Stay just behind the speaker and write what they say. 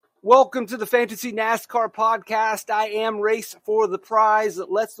Welcome to the Fantasy NASCAR podcast. I am Race for the Prize.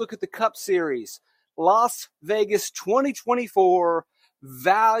 Let's look at the Cup Series. Las Vegas 2024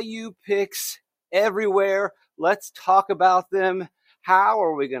 value picks everywhere. Let's talk about them. How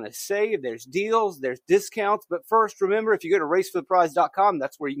are we going to save? There's deals, there's discounts. But first, remember, if you go to racefortheprize.com,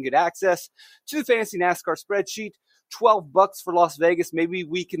 that's where you can get access to the Fantasy NASCAR spreadsheet. $12 for Las Vegas. Maybe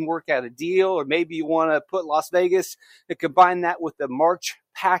we can work out a deal, or maybe you want to put Las Vegas and combine that with the March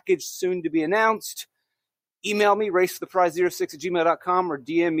package soon to be announced. Email me, racefortheprize06@gmail.com, or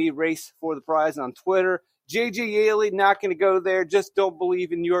DM me, racefortheprize on Twitter. JJ Yaley, not going to go there. Just don't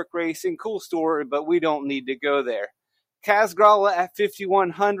believe in New York racing. Cool story, but we don't need to go there. Kaz Grala at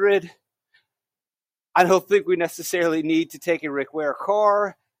 5,100. I don't think we necessarily need to take a Rick Ware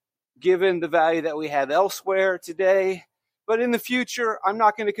car, given the value that we have elsewhere today. But in the future, I'm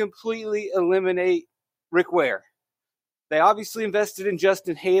not going to completely eliminate Rick Ware. They obviously invested in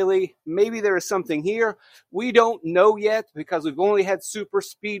Justin Haley. Maybe there is something here. We don't know yet because we've only had super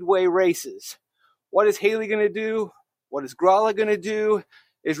speedway races. What is Haley going to do? What is Grala going to do?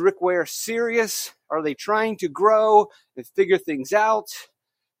 Is Rick Ware serious? Are they trying to grow and figure things out?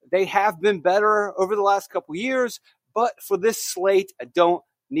 They have been better over the last couple years, but for this slate, I don't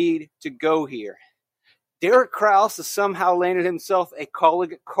need to go here. Derek Kraus has somehow landed himself a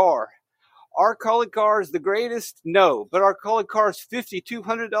Kaulig car. Are Kaulig cars the greatest? No. But are Kaulig cars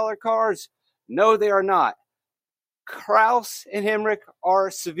 $5,200 cars? No, they are not. Kraus and Hemrick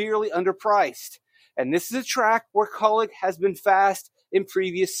are severely underpriced. And this is a track where Kaulig has been fast in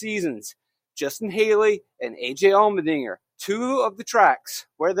previous seasons. Justin Haley and AJ Allmendinger, two of the tracks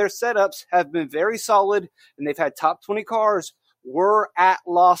where their setups have been very solid and they've had top 20 cars, were at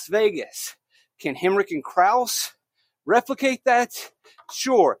Las Vegas. Can Hemrick and Kraus replicate that?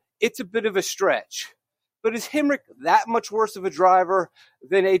 Sure, it's a bit of a stretch. But is Hemrick that much worse of a driver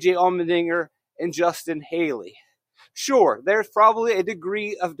than AJ Allmendinger and Justin Haley? Sure, there's probably a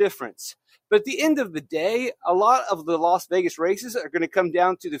degree of difference. But at the end of the day, a lot of the Las Vegas races are going to come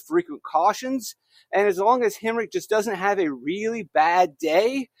down to the frequent cautions. And as long as Hemrick just doesn't have a really bad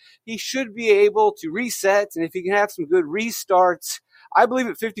day, he should be able to reset. And if he can have some good restarts, I believe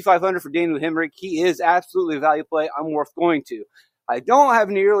at $5,500 for Daniel Hemrick, he is absolutely a value play. I'm worth going to. I don't have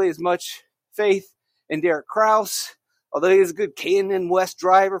nearly as much faith in Derek Kraus, although he is a good K&N West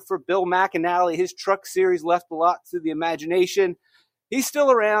driver for Bill McAnally. His truck series left a lot to the imagination. He's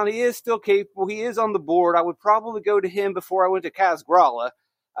still around. He is still capable. He is on the board. I would probably go to him before I went to Kaz Grala.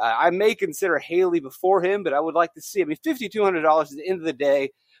 I may consider Haley before him, but I would like to see. I mean, $5,200 at the end of the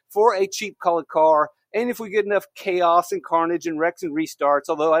day for a cheap colored car. And if we get enough chaos and carnage and wrecks and restarts,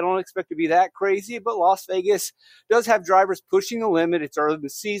 although I don't expect to be that crazy, but Las Vegas does have drivers pushing the limit. It's early in the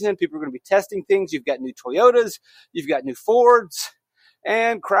season. People are going to be testing things. You've got new Toyotas. You've got new Fords.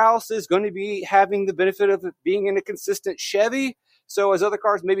 And Kraus is going to be having the benefit of being in a consistent Chevy. So as other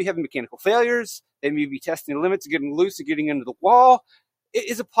cars maybe having mechanical failures, they may be testing the limits, getting loose and getting into the wall. It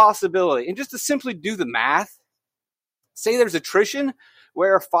is a possibility. And just to simply do the math, say there's attrition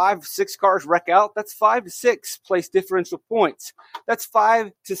where 5-6 cars wreck out, that's 5 to 6 place differential points. That's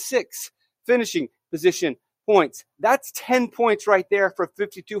 5 to 6 finishing position points. That's 10 points right there for a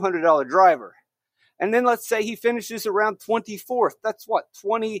 $5,200 driver. And then let's say he finishes around 24th. That's what,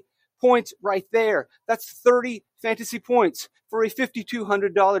 20 points right there. That's 30 fantasy points for a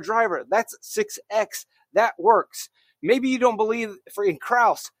 $5,200 driver. That's 6x. That works. Maybe you don't believe in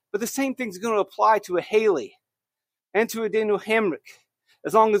Kraus, but the same thing's going to apply to a Haley and to a Daniel Hemrick,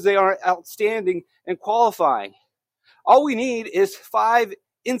 as long as they are outstanding and qualifying. All we need is 5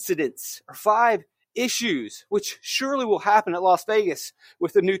 incidents or 5 issues, which surely will happen at Las Vegas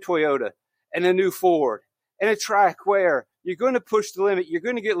with a new Toyota and a new Ford and a track where you're going to push the limit, you're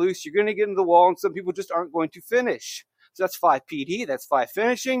going to get loose, you're going to get into the wall, and some people just aren't going to finish. So that's 5 PD, that's 5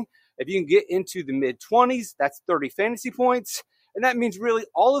 finishing. If you can get into the mid-20s, that's 30 fantasy points. And that means really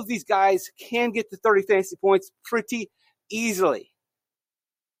all of these guys can get to 30 fantasy points pretty easily.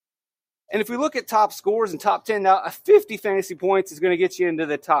 And if we look at top scores and top 10 now, a 50 fantasy points is going to get you into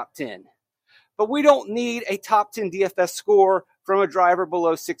the top 10. But we don't need a top 10 DFS score from a driver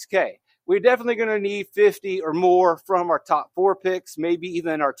below 6K. We're definitely going to need 50 or more from our top 4 picks, maybe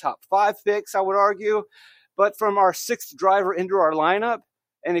even our top 5 picks, I would argue. But from our 6th driver into our lineup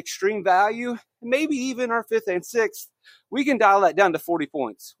and extreme value, maybe even our 5th and 6th, we can dial that down to 40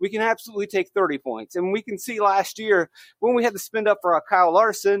 points. We can absolutely take 30 points. And we can see last year when we had to spend up for a Kyle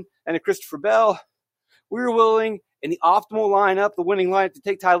Larson and a Christopher Bell, we were willing in the optimal lineup, the winning lineup, to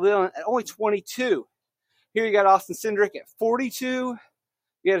take Tyler Dillon at only 22. Here you got Austin Cindric at 42.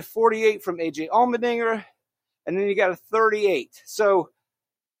 You got a 48 from AJ Allmendinger. And then you got a 38. So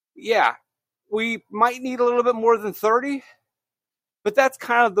Yeah, we might need a little bit more than 30, but that's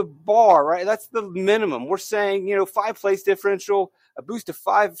kind of the bar, right? That's the minimum. We're saying, 5 place differential, a boost of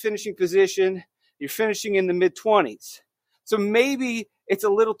 5 finishing position, you're finishing in the mid-20s. So maybe it's a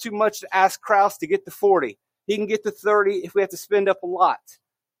little too much to ask Kraus to get to 40. He can get to 30 if we have to spend up a lot.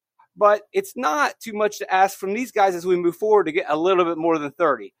 But it's not too much to ask from these guys as we move forward to get a little bit more than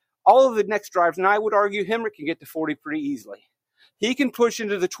 30. All of the next drives, and I would argue Hemrick can get to 40 pretty easily. He can push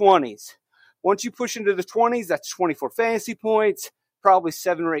into the 20s. Once you push into the 20s, that's 24 fantasy points, probably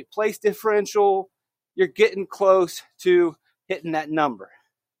 7 or 8 place differential. You're getting close to hitting that number,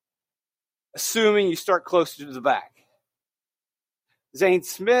 assuming you start closer to the back. Zane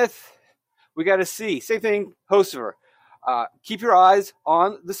Smith, we got to see. Same thing, Hocevar. Keep your eyes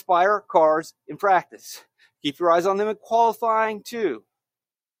on the Spire cars in practice. Keep your eyes on them in qualifying too.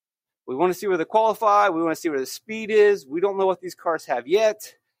 We want to see where they qualify. We want to see where the speed is. We don't know what these cars have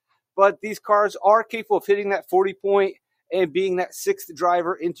yet, but these cars are capable of hitting that 40 point and being that 6th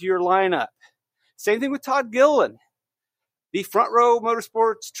driver into your lineup. Same thing with Todd Gilliland. The front row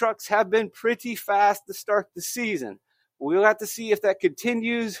motorsports trucks have been pretty fast to start the season. We'll have to see if that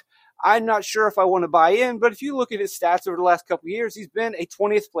continues. I'm not sure if I want to buy in, but if you look at his stats over the last couple of years, he's been a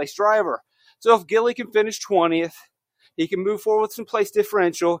 20th place driver. So if Gilly can finish 20th, he can move forward with some place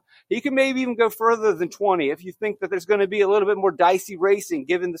differential. He can maybe even go further than 20 if you think that there's going to be a little bit more dicey racing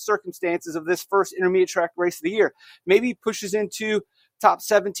given the circumstances of this first intermediate track race of the year. Maybe he pushes into top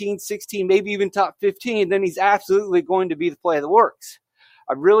 17, 16, maybe even top 15. Then he's absolutely going to be the play that works.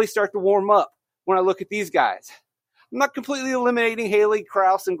 I really start to warm up when I look at these guys. I'm not completely eliminating Haley,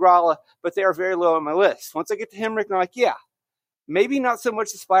 Kraus, and Gralla, but they are very low on my list. Once I get to Hemrick, I'm like, yeah, maybe not so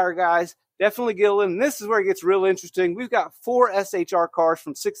much the Spire guys, definitely Gilliland. And this is where it gets real interesting. We've got 4 SHR cars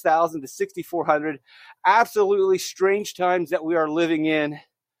from 6,000 to 6,400. Absolutely strange times that we are living in.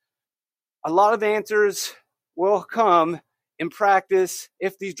 A lot of answers will come in practice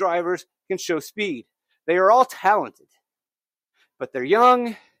if these drivers can show speed. They are all talented, but they're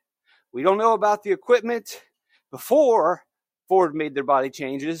young. We don't know about the equipment. Before Ford made their body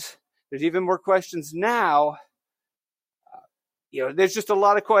changes, there's even more questions now. There's just a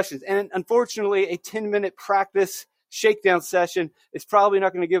lot of questions. And unfortunately, a 10-minute practice shakedown session is probably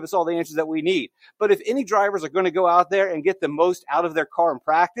not going to give us all the answers that we need. But if any drivers are going to go out there and get the most out of their car in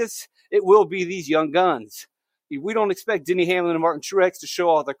practice, it will be these young guns. We don't expect Denny Hamlin and Martin Truex to show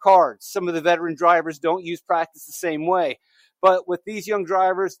all their cards. Some of the veteran drivers don't use practice the same way. But with these young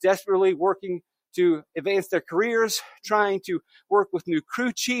drivers desperately working to advance their careers, trying to work with new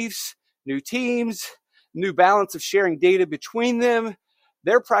crew chiefs, new teams, new balance of sharing data between them,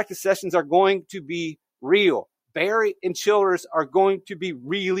 their practice sessions are going to be real. Barry and Childers are going to be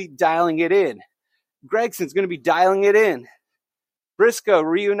really dialing it in. Gregson's going to be dialing it in. Briscoe,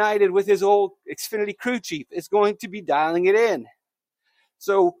 reunited with his old Xfinity crew chief, is going to be dialing it in.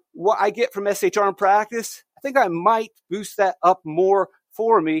 So what I get from SHR in practice, I think I might boost that up more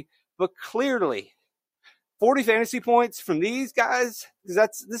for me. But clearly, 40 fantasy points from these guys,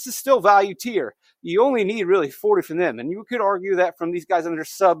 because this is still value tier. You only need really 40 from them. And you could argue that from these guys under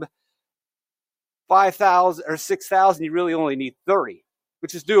sub 5,000 or 6,000, you really only need 30,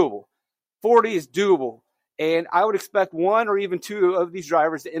 which is doable. 40 is doable. And I would expect 1 or even 2 of these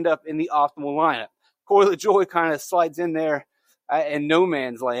drivers to end up in the optimal lineup. Coil of Joy kind of slides in there in no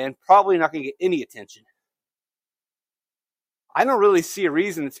man's land. Probably not going to get any attention. I don't really see a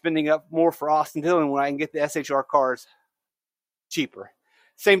reason in spending up more for Austin Dillon when I can get the SHR cars cheaper.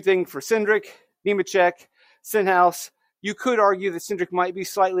 Same thing for Cindric, Nemechek, Stenhouse. You could argue that Cindric might be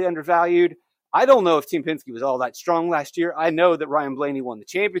slightly undervalued. I don't know if Team Penske was all that strong last year. I know that Ryan Blaney won the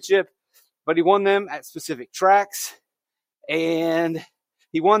championship, but he won them at specific tracks, and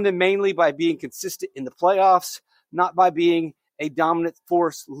he won them mainly by being consistent in the playoffs, not by being a dominant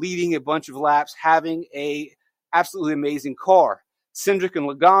force, leading a bunch of laps, having a absolutely amazing car. Cindric and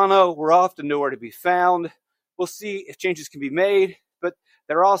Logano were often nowhere to be found. We'll see if changes can be made, but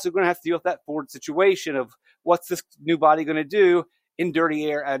they're also going to have to deal with that Ford situation of what's this new body going to do in dirty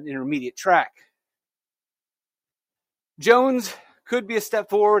air at an intermediate track. Jones could be a step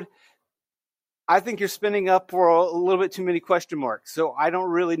forward. I think you're spinning up for a little bit too many question marks, so I don't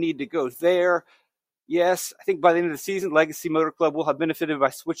really need to go there. Yes, I think by the end of the season, Legacy Motor Club will have benefited by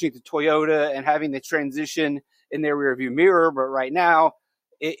switching to Toyota and having the transition in their rearview mirror, but right now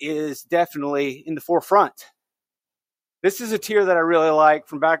it is definitely in the forefront. This is a tier that I really like,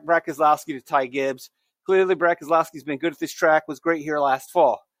 from Brad Keselowski to Ty Gibbs. Clearly, Brad Keselowski's been good at this track, was great here last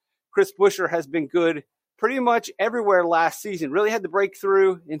fall. Chris Buescher has been good pretty much everywhere last season. Really had the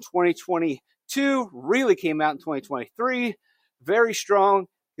breakthrough in 2022, really came out in 2023. Very strong.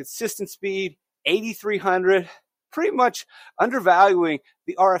 consistent speed, 8,300, pretty much undervaluing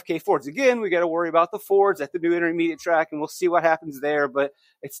the RFK Fords. Again, we got to worry about the Fords at the new intermediate track, and we'll see what happens there, but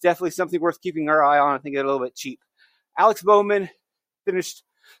it's definitely something worth keeping our eye on. I think it's a little bit cheap. Alex Bowman finished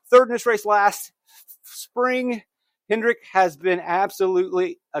third in this race last spring. Hendrick has been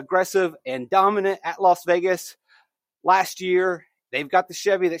absolutely aggressive and dominant at Las Vegas last year. They've got the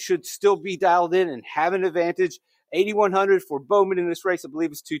Chevy that should still be dialed in and have an advantage. 8,100 for Bowman in this race, I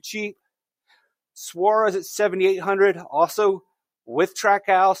believe, is too cheap. Suarez at 7,800, also with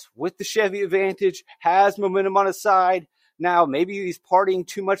Trackhouse, with the Chevy advantage, has momentum on his side. Now, maybe he's partying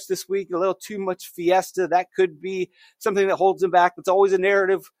too much this week, a little too much fiesta. That could be something that holds him back. It's always a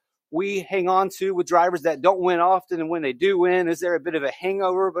narrative we hang on to with drivers that don't win often, and when they do win, is there a bit of a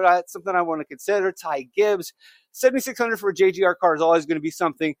hangover? But that's something I want to consider. Ty Gibbs, 7,600 for a JGR car is always going to be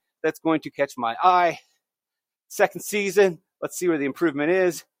something that's going to catch my eye. Second season, let's see where the improvement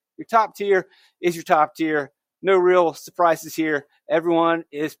is. Your top tier is your top tier. No real surprises here. Everyone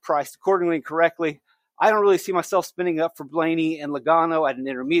is priced accordingly and correctly. I don't really see myself spinning up for Blaney and Logano at an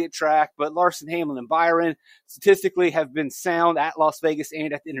intermediate track, but Larson, Hamlin, and Byron statistically have been sound at Las Vegas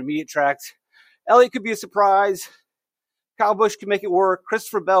and at the intermediate tracks. Elliott could be a surprise. Kyle Busch can make it work.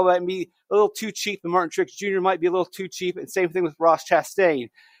 Christopher Bell might be a little too cheap, and Martin Truex Jr. might be a little too cheap, and same thing with Ross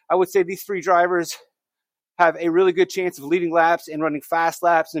Chastain. I would say these three drivers have a really good chance of leading laps and running fast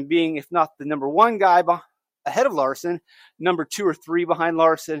laps and being, if not the number one guy ahead of Larson, number 2 or 3 behind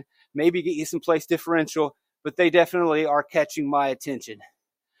Larson, maybe get you some place differential, but they definitely are catching my attention.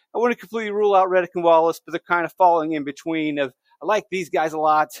 I wouldn't completely rule out Reddick and Wallace, but they're kind of falling in between of, I like these guys a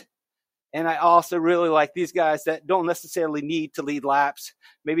lot, and I also really like these guys that don't necessarily need to lead laps.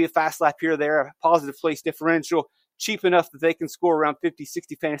 Maybe a fast lap here or there, a positive place differential, cheap enough that they can score around 50,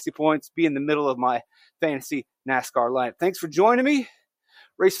 60 fantasy points, be in the middle of my fantasy NASCAR lineup. Thanks for joining me.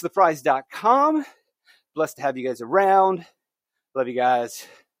 RaceForThePrize.com. Blessed to have you guys around. Love you guys.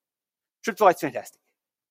 Trip to Light's fantastic.